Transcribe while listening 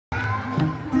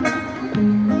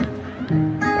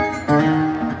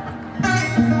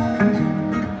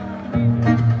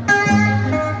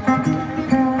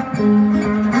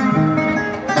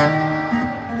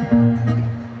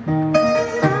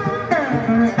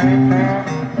If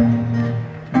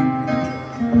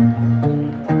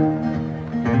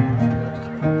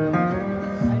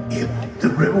the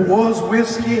river was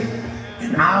whiskey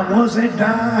and I was a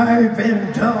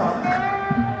diving dog,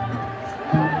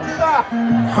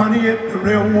 honey, if the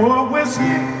river was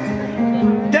whiskey,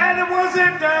 Daddy was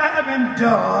a diving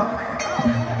dog.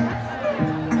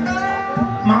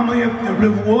 Mama, if the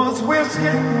river was whiskey,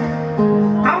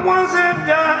 I was a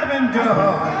diving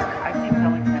dog.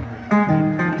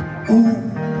 Ooh,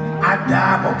 I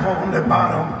dive upon the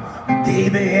bottom,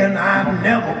 baby, and I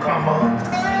never come up.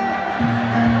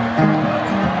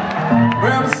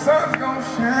 Well, the sun's gonna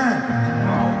shine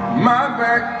my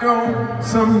back door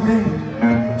someday.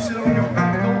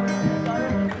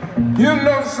 You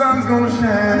know the sun's gonna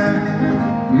shine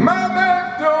my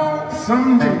back door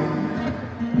someday.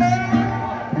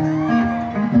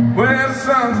 Well, the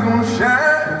sun's gonna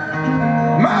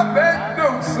shine my back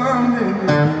door someday.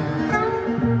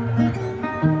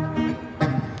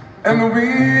 And the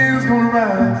wind's gonna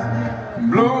rise and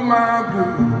blow my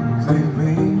blues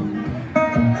away.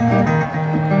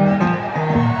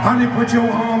 Honey, put your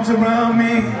arms around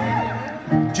me,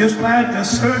 just like the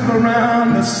circle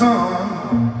around the sun.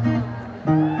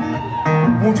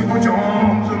 Won't you put your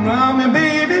arms around me,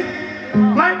 baby,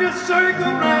 like the circle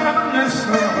around the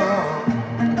sun.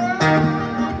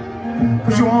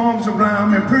 Put your arms around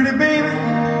me, pretty baby,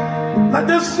 like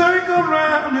the circle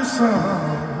around the sun.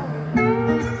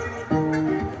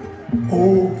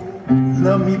 Oh,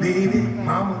 love me, baby,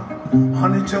 mama,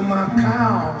 honey, till my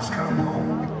cows come home.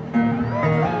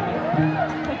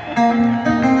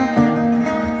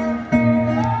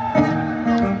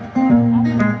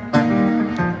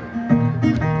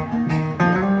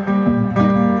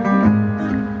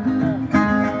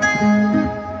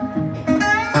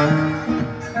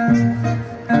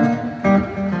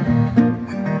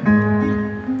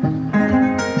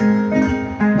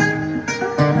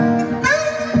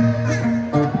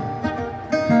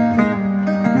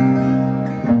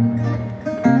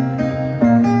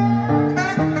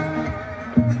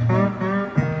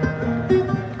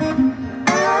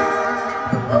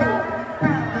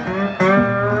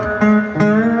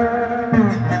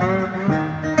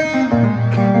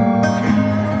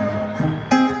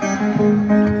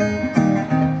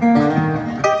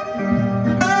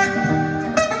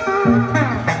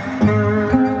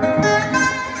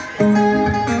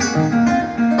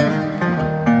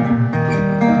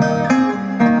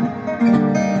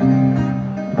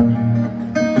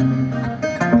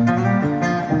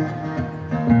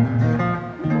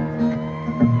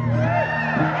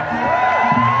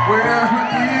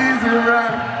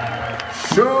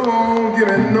 Sure won't give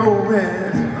me no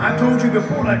rest. I told you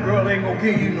before, that girl ain't gonna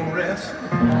give you no rest.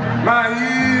 My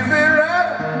easy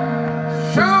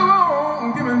rider sure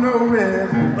won't give me no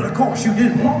rest. But of course you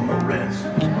didn't want no rest.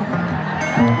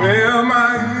 Well,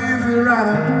 my easy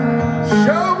rider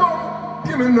sure won't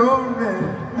give me no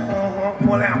rest.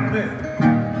 What happened then?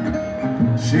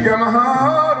 She got my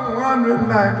heart wandering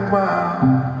like a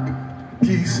wild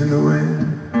geese in the wind.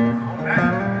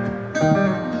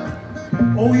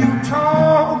 Oh, you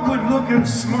tall, good-looking,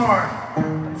 smart,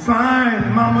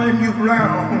 fine mama, and you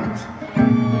round.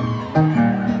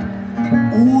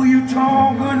 Oh, you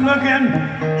tall, good-looking,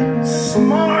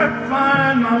 smart,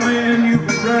 fine mama, and you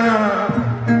round.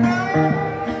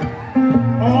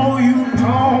 Oh, you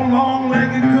tall,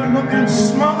 long-legged, good-looking,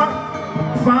 smart,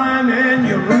 fine, and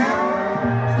you round.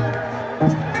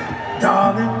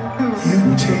 Darling,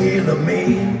 you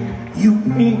tailor-made, you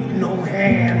ain't no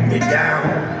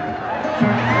hand-me-down. If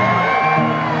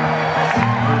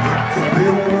the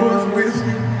river was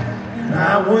whiskey and I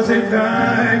was a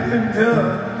diving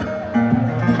dove.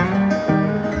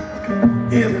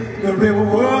 If the river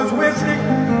was whiskey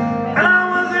and I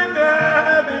was a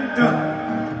diving dove.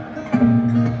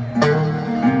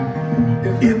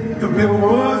 If the river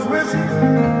was whiskey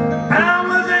and I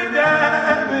was a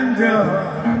diving dove.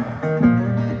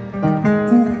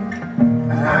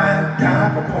 I'd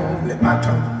dive upon the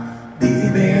bottom,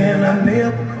 baby, and I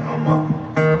never come up.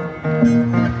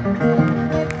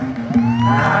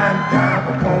 I'd dive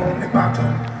upon the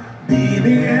bottom,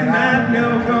 baby, and I'd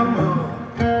never come up.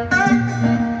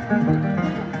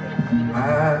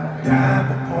 I'd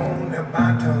dive